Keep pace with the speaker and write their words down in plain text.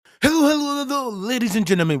ladies and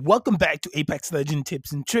gentlemen, welcome back to Apex Legend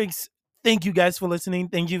Tips and Tricks. Thank you guys for listening.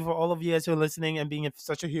 Thank you for all of you guys who are listening and being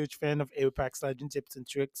such a huge fan of Apex Legend Tips and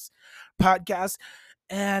Tricks podcast.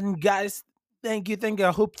 And guys, thank you.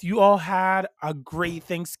 I hope you all had a great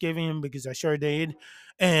Thanksgiving because I sure did.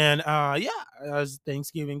 And yeah, as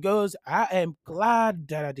Thanksgiving goes, I am glad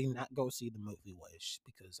that I did not go see the movie Wish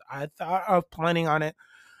because I thought of planning on it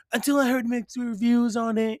until I heard mixed reviews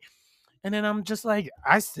on it. And then I'm just like,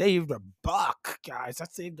 I saved a buck, guys. I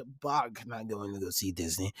saved a buck not going to go see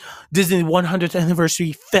Disney. Disney 100th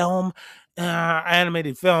anniversary film,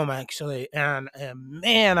 animated film, actually. And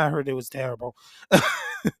man, I heard it was terrible.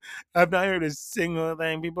 I've not heard a single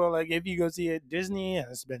thing. People are like, if you go see it, Disney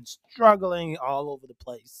has been struggling all over the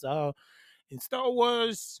place. So in Star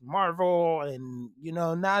Wars, Marvel, and,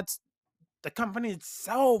 not the company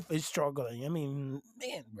itself is struggling. I mean,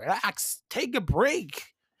 man, relax, take a break.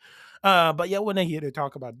 But yeah, we're not here to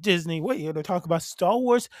talk about Disney. We're here to talk about Star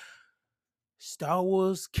Wars. Star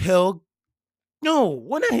Wars killed. No,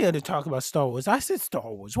 we're not here to talk about Star Wars. I said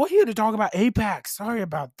Star Wars. We're here to talk about Apex. Sorry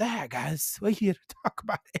about that, guys. We're here to talk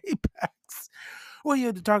about Apex. We're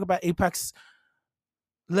here to talk about Apex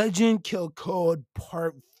Legend Kill Code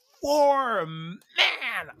Part 4. Man.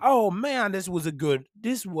 Oh man, this was good.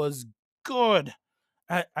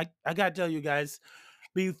 I gotta tell you guys,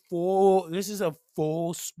 before this is a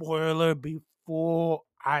full spoiler, before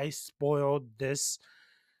I spoil this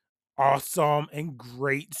awesome and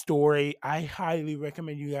great story, I highly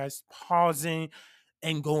recommend you guys pausing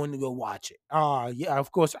and going to go watch it. Yeah,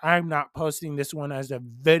 of course, I'm not posting this one as a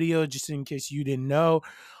video just in case you didn't know.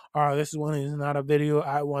 This one is not a video.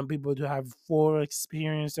 I want people to have full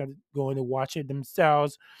experience of going to watch it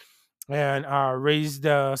themselves and raise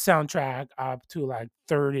the soundtrack up to like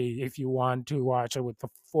 30 if you want to watch it with the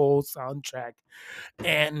full soundtrack.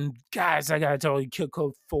 And guys, I gotta tell you, Kill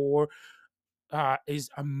Code 4 is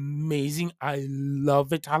amazing. I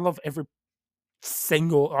love it. I love every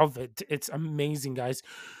single of it. It's amazing, guys.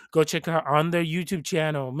 Go check out on their YouTube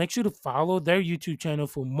channel. Make sure to follow their YouTube channel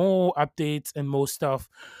for more updates and more stuff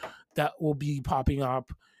that will be popping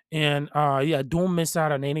up. And yeah, don't miss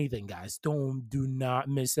out on anything, guys. Do not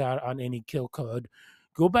miss out on any Kill Code.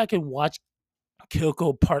 Go back and watch Kill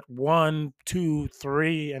Code Part 1, 2,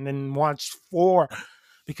 3, and then watch 4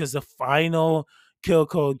 because the final Kill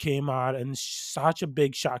Code came out and such a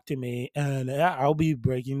big shock to me. And yeah, I'll be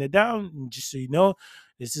breaking it down. Just so you know,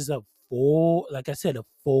 this is a full, like I said, a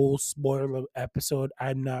full spoiler episode.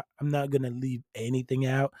 I'm not gonna leave anything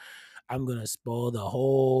out. I'm gonna spoil the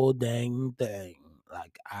whole dang thing.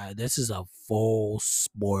 Like this is a full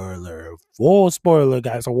spoiler,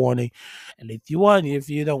 guys. A warning. And if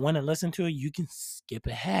you don't want to listen to it, you can skip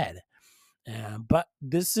ahead. But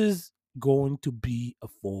this is going to be a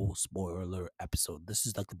full spoiler episode. This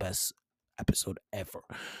is like the best episode ever.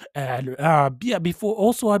 And yeah, before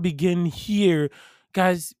also I begin here,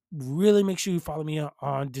 guys, really make sure you follow me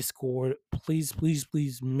on Discord. Please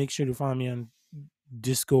make sure to follow me on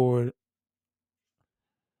Discord,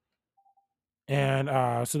 and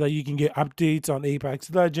so that you can get updates on Apex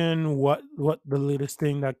Legend, what the latest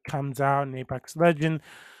thing that comes out in Apex Legend,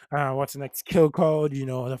 what's the next kill code,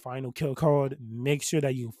 the final kill code. Make sure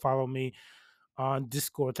that you follow me on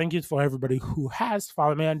Discord. Thank you for everybody who has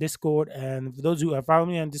followed me on Discord, and for those who have followed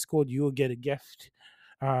me on Discord, you will get a gift.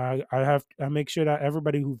 I make sure that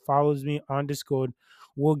everybody who follows me on Discord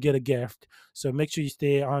will get a gift. So make sure you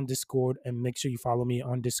stay on Discord and make sure you follow me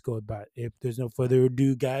on Discord. But if there's no further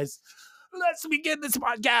ado, guys, let's begin this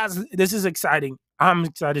podcast. This is exciting. I'm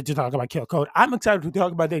excited to talk about Kill Code. I'm excited to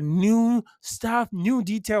talk about the new stuff, new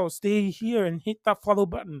details. Stay here and hit that follow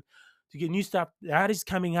button to get new stuff that is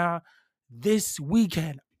coming out this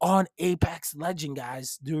weekend on Apex Legend,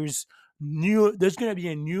 guys. There's gonna be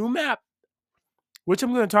a new map, which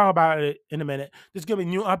I'm gonna talk about it in a minute. There's gonna be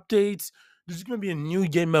new updates. There's gonna be a new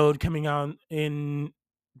game mode coming out in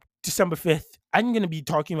December 5th. I'm gonna be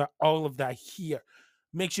talking about all of that here.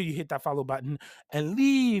 Make sure you hit that follow button and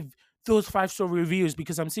leave those 5-star reviews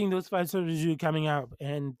because I'm seeing those 5-star reviews coming out.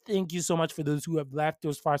 And thank you so much for those who have left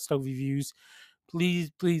those 5-star reviews.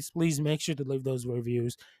 Please make sure to leave those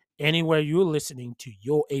reviews anywhere you're listening to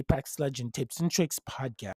your Apex Legend Tips and Tricks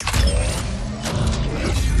podcast.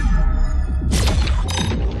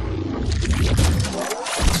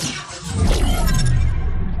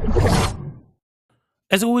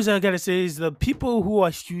 As always, I gotta say is the people who are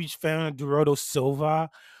huge fan of Dorado Silva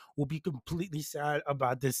will be completely sad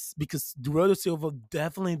about this because Dorado Silva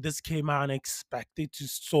definitely this came out unexpected to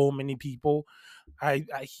so many people. I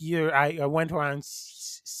went around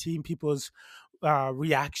seeing people's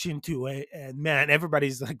reaction to it, and man,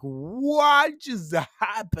 everybody's like, "What just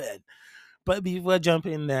happened?" But before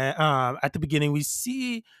jumping there, at the beginning, we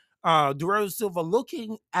see Dorado Silva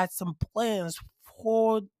looking at some plans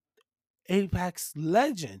for Apex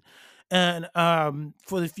Legend and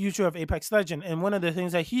for the future of Apex Legend. And one of the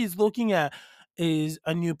things that he's looking at is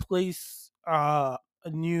a new place from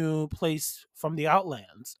the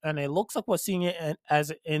Outlands. And it looks like we're seeing it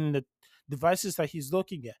as in the devices that he's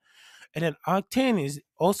looking at. And then Octane is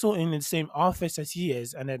also in the same office as he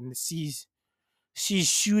is, and then sees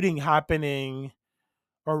shooting happening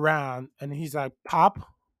around, and he's like, "Pop,"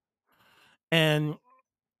 and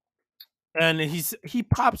he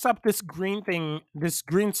pops up this green thing, this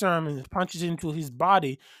green serum, and punches into his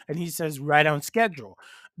body, and he says, "Right on schedule."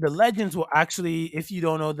 The legends will actually, if you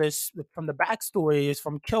don't know this from the backstory, is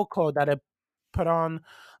from Kill Code that I put on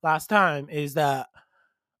last time, is that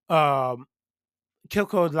um Kill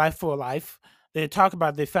Code Life for Life. They talk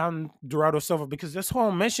about they found Dorado Silva because this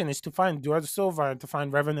whole mission is to find Dorado Silva and to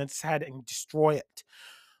find Revenant's head and destroy it.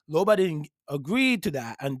 Loba didn't agree to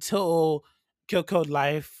that until Kill Code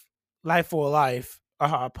Life for Life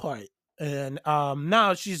part. And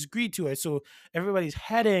now she's agreed to it. So everybody's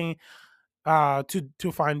heading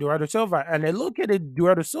to find Dorado Silva. And they look at it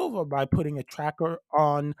Dorado Silva by putting a tracker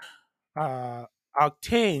on uh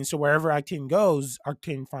Octane. So wherever Octane goes,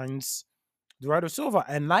 Octane finds Dorado Silva.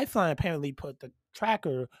 And Lifeline apparently put the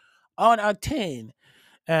tracker on Octane.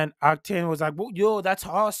 And Octane was like, "Well, yo, that's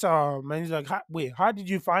awesome." And he's like, "Wait, how did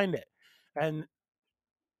you find it?" And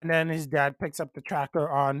and then his dad picks up the tracker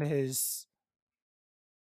on his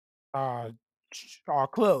uh,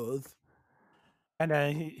 clothes. And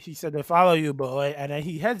then he said to follow you, boy. And then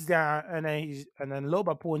he heads down, and then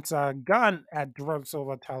Loba points a gun at Dorado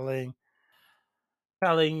Silva, telling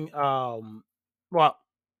well,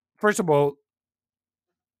 first of all,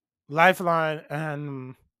 Lifeline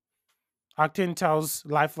and Octane tells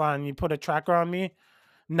Lifeline, "You put a tracker on me,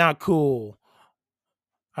 not cool,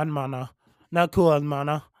 Anmana, not cool,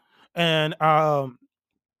 Anmana." And of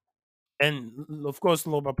course,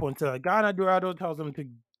 Loba points to Ghana. Dorado tells him to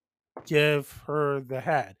give her the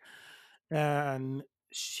head, and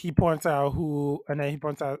he points out and then he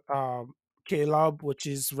points out Caleb, which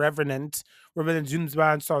is Revenant. Revenant zooms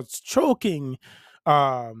by and starts choking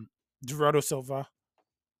um, Dorado Silva.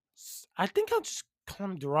 I think I'll just call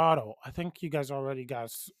him Dorado. I think you guys already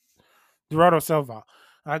got Dorado Silva.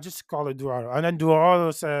 I just call it Dorado. And then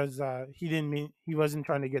Dorado says he wasn't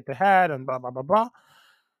trying to get the head and blah blah blah blah.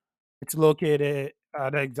 It's located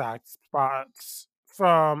at the exact spots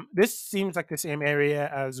from this seems like the same area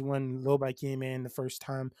as when Loba came in the first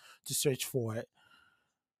time to search for it.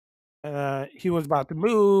 He was about to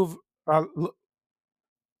move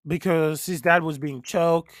because his dad was being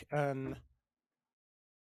choked, and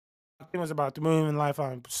he was about to move, and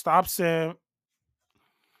Lifeline stops him.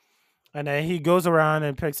 And then he goes around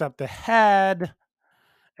and picks up the head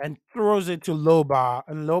and throws it to Loba,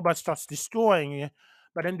 and Loba starts destroying it.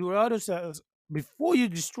 But then Dorado says, "Before you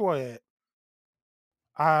destroy it,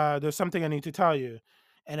 there's something I need to tell you."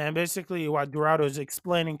 And then basically what Dorado is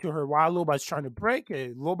explaining to her while Loba's trying to break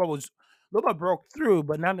it, Loba broke through,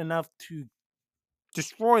 but not enough to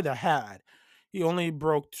destroy the head. He only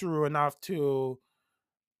broke through enough to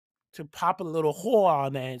pop a little hole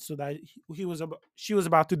on it so that she was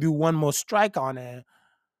about to do one more strike on it.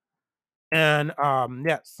 And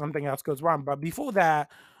yes, something else goes wrong. But before that,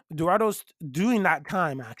 Dorado's doing that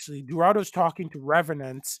time actually. Dorado's talking to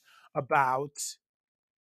Revenants about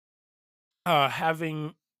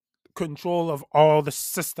having control of all the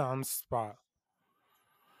systems.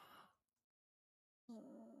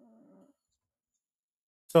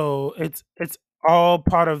 So it's all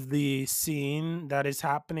part of the scene that is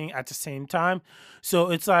happening at the same time. So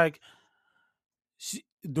it's like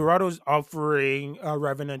Dorado's offering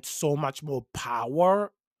Revenant so much more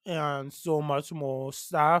power and so much more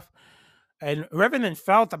stuff. And Revenant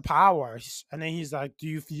felt the power, and then he's like, "Do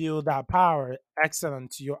you feel that power?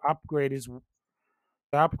 Excellent. Your upgrade is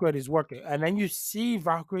working." And then you see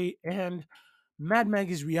Valkyrie and Mad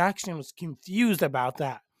Maggie's reaction was confused about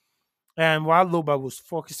that. And while Loba was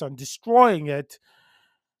focused on destroying it,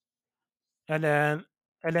 and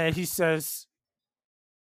then he says,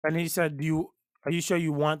 and he said, "Do you are you sure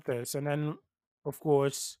you want this?" And then, of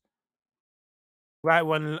course, right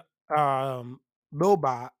when um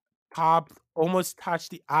Loba popped, almost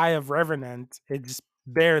touched the eye of Revenant, it just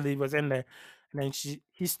barely was in there. And then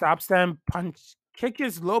he stops them,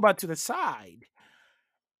 kicks Loba to the side,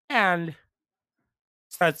 and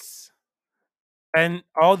starts and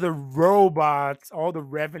all the robots, all the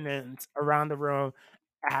revenants around the room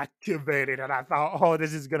activated. And I thought, oh,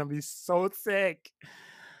 this is gonna be so sick.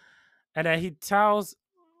 And then he tells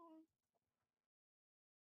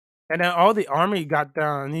And then all the army got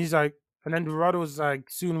down. He's like, and then Dorado was like,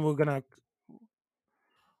 soon we're gonna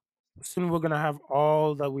have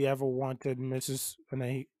all that we ever wanted, Mrs. and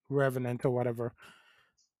a Revenant or whatever.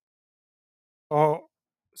 Or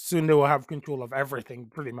soon they will have control of everything,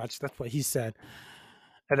 pretty much. That's what he said.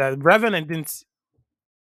 And Revenant didn't.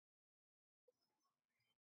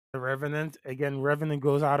 The Revenant again. Revenant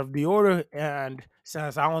goes out of the order and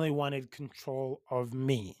says, "I only wanted control of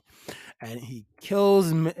me," and he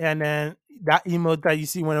kills. And then that emote that you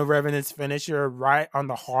see when a Revenant's finisher right on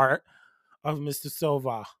the heart of Mr.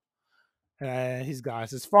 Silva. He's got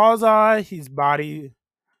his falls on. His body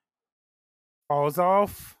falls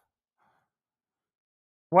off.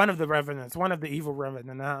 One of the Revenants, one of the evil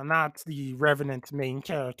Revenant, not the Revenant main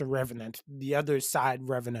character Revenant, the other side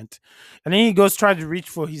Revenant. And then he goes try to reach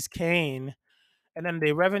for his cane, and then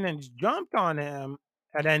the Revenants jumped on him,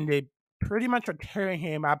 and then they pretty much are tearing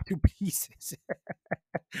him up to pieces.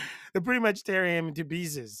 They're pretty much tearing him to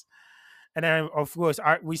pieces. And then, of course,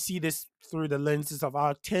 we see this through the lenses of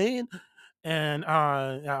Octane, and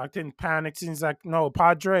Octane panics. He's like, "No,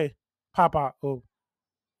 Padre, Papa, oh,"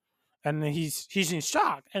 and then he's in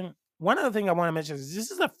shock. And one other thing I want to mention is this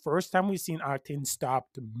is the first time we've seen Octane stop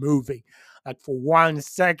moving. Like for 1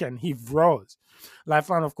 second, he froze.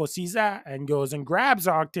 Lifeline, of course, sees that and goes and grabs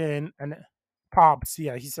Octane and pops.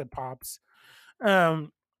 Yeah, he said pops.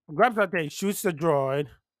 Um, Grabs Octane, shoots the droid.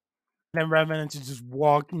 Then Revenant is just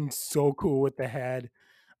walking so cool with the head.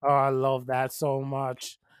 Oh, I love that so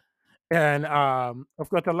much. And of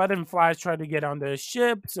course, the Legend flies try to get on the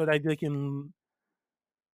ship so that they can.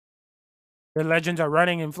 The legends are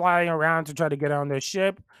running and flying around to try to get on their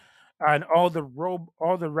ship, and all the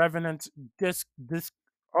Revenant disc,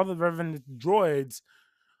 all the Revenant droids,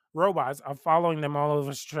 robots are following them all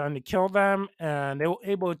over, trying to kill them, and they were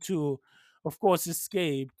able to, of course,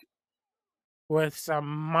 escape with some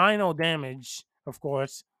minor damage, of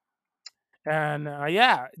course. And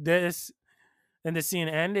yeah, this and the scene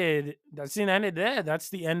ended. The scene ended there. That's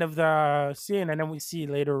the end of the scene, and then we see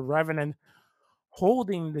later Revenant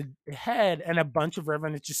holding the head and a bunch of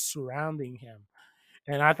Revenants just surrounding him.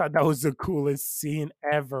 And I thought that was the coolest scene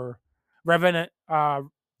ever. Revenant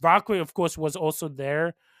Valkyrie, of course, was also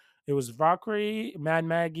there. It was Valkyrie, Mad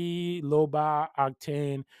Maggie, Loba,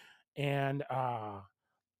 Octane, and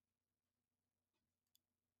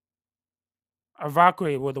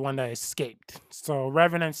Valkyrie were the one that escaped. So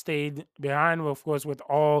Revenant stayed behind, of course, with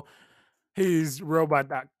all his robot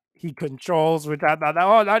that he controls, which I thought,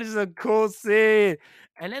 oh, that is a cool scene.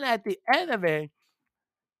 And then at the end of it,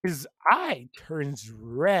 his eye turns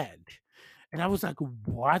red. And I was like,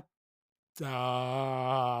 what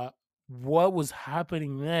was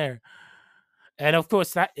happening there? And of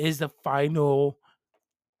course, that is the final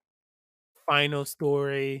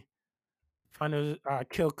story, final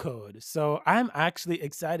kill code. So I'm actually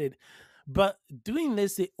excited. But doing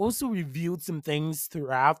this, it also revealed some things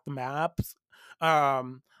throughout the maps.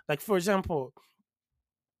 Like for example,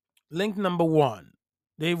 link number one,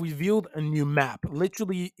 they revealed a new map.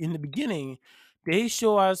 Literally in the beginning, they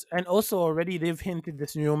show us, and also already they've hinted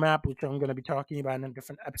this new map, which I'm going to be talking about in a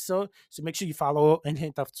different episode. So make sure you follow and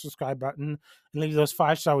hit that subscribe button and leave those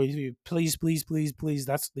 5-star review. Please, please, please, please.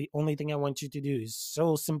 That's the only thing I want you to do. It's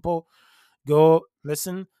so simple. Go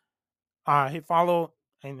listen, hit follow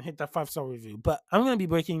and hit that 5-star review. But I'm gonna be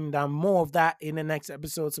breaking down more of that in the next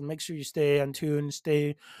episode. So make sure you stay on tune,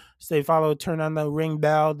 stay followed, turn on the ring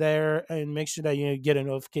bell there, and make sure that you get a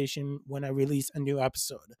notification when I release a new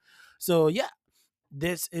episode. So yeah,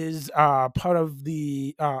 this is part of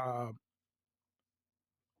the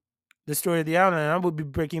story of the island. And I will be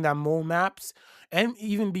breaking down more maps and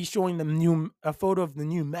even be showing them a photo of the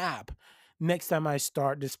new map next time I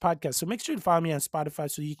start this podcast. So make sure to follow me on Spotify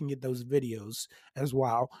so you can get those videos as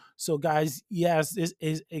well. So guys, yes, this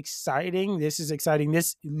is exciting. This is exciting.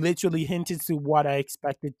 This literally hinted to what I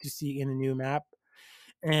expected to see in the new map.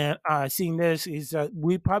 And seeing this is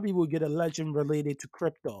we probably will get a legend related to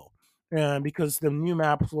crypto, because the new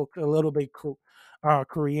maps look a little bit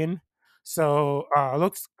Korean, so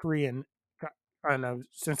looks Korean. I know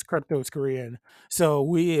since crypto is Korean, so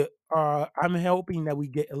we I'm hoping that we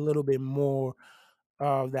get a little bit more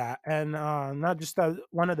of that, and not just that.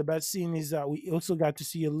 One of the best scenes is that we also got to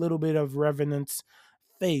see a little bit of Revenant's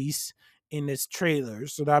face in this trailer.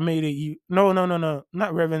 So that made it no,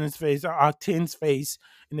 not Revenant's face, Octane's face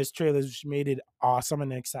in this trailer, which made it awesome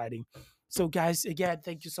and exciting. So guys, again,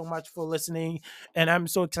 thank you so much for listening. And I'm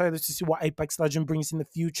so excited to see what Apex Legend brings in the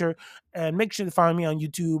future. And make sure to follow me on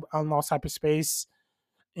YouTube on Lost Hyperspace.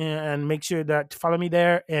 And make sure that to follow me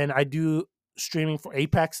there. And I do streaming for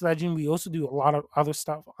Apex Legend. We also do a lot of other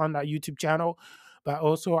stuff on that YouTube channel. but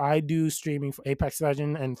also I do streaming for Apex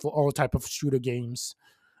Legend and for all type of shooter games.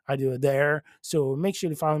 I do it there. So make sure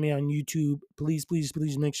to follow me on YouTube. Please, please,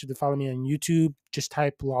 please make sure to follow me on YouTube. Just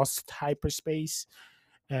type Lost Hyperspace,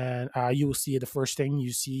 and you will see the first thing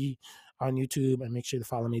you see on YouTube. And make sure to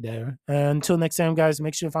follow me there. And until next time, guys,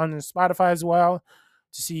 make sure to follow me on Spotify as well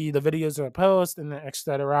to see the videos that I post and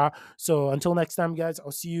etc. So until next time, guys,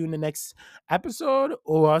 I'll see you in the next episode,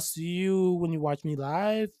 or I'll see you when you watch me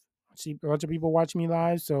live. I see a bunch of people watch me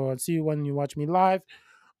live, so I'll see you when you watch me live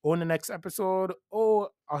or in the next episode, or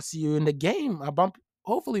I'll see you in the game.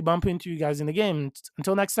 Hopefully bump into you guys in the game.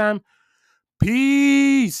 Until next time,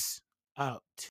 peace out.